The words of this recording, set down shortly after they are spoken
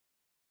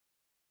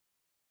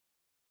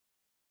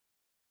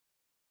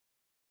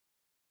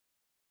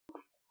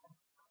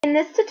In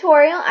this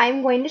tutorial,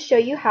 I'm going to show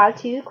you how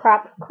to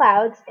crop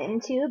clouds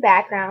into a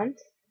background.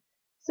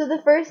 So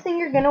the first thing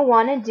you're going to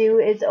want to do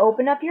is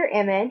open up your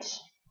image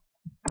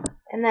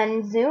and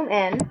then zoom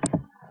in.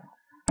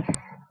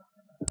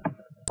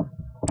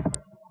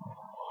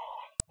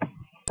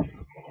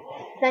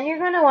 Then you're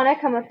going to want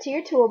to come up to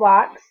your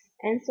toolbox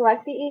and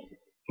select the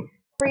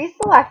free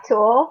select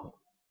tool.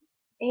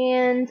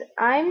 And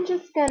I'm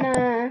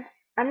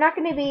not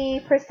going to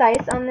be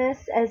precise on this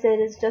as it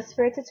is just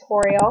for a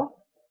tutorial.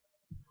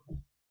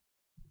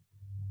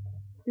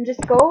 And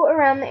just go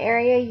around the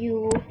area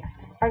you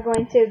are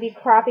going to be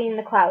cropping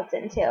the clouds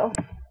into.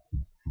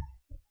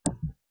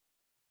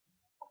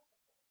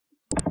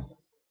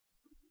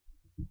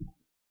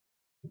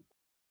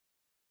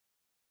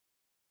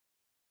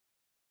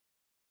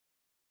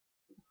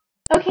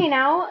 Okay,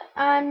 now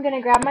I'm going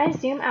to grab my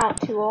zoom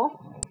out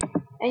tool,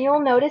 and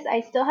you'll notice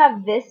I still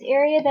have this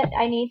area that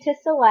I need to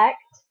select.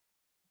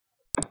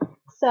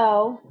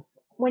 So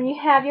when you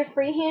have your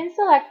freehand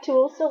select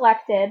tool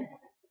selected,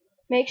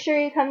 make sure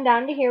you come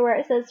down to here where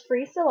it says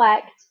free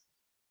select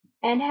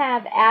and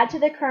have add to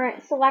the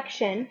current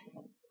selection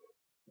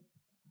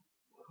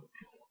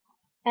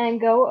and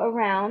go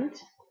around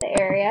the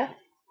area.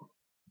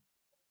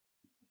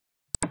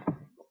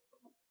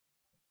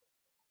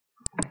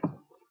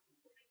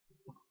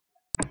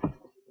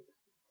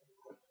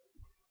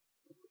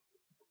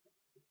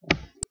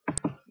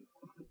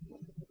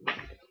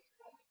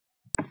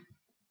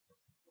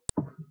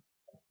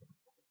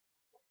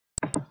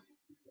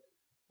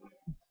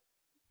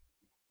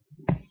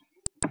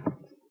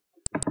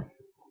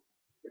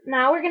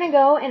 Now we're going to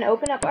go and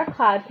open up our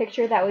cloud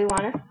picture that we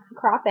want to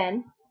crop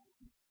in.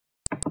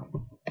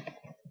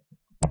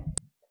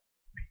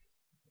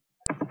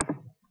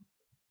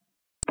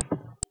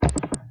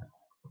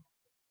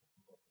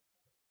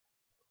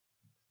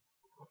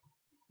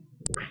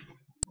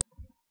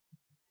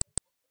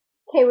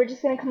 Okay, we're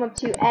just going to come up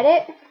to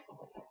Edit,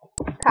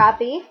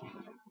 Copy,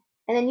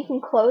 and then you can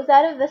close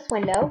out of this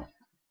window.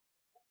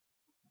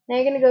 Now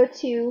you're going to go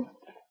to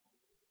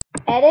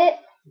Edit,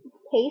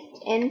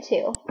 Paste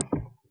Into.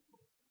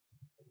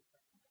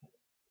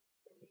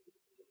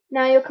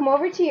 Now you'll come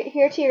over to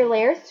here to your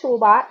Layers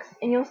toolbox,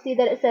 and you'll see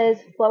that it says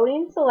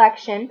Floating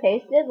Selection,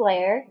 Pasted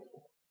Layer.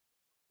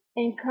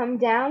 And come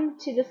down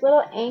to this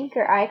little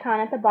anchor icon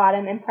at the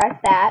bottom and press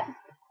that.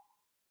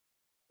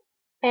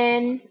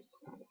 And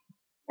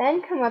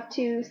then come up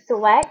to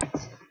Select,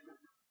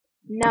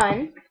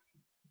 None,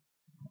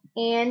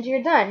 and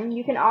you're done.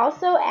 You can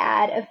also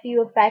add a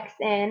few effects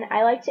in.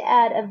 I like to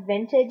add a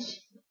vintage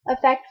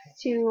effect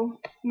to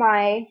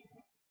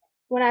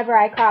whenever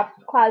I crop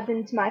clouds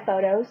into my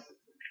photos.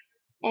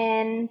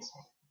 And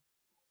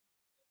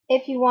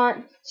if you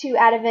want to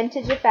add a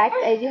vintage effect,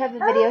 I do have a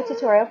video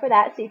tutorial for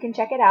that, so you can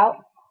check it out.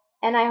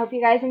 And I hope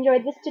you guys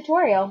enjoyed this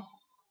tutorial.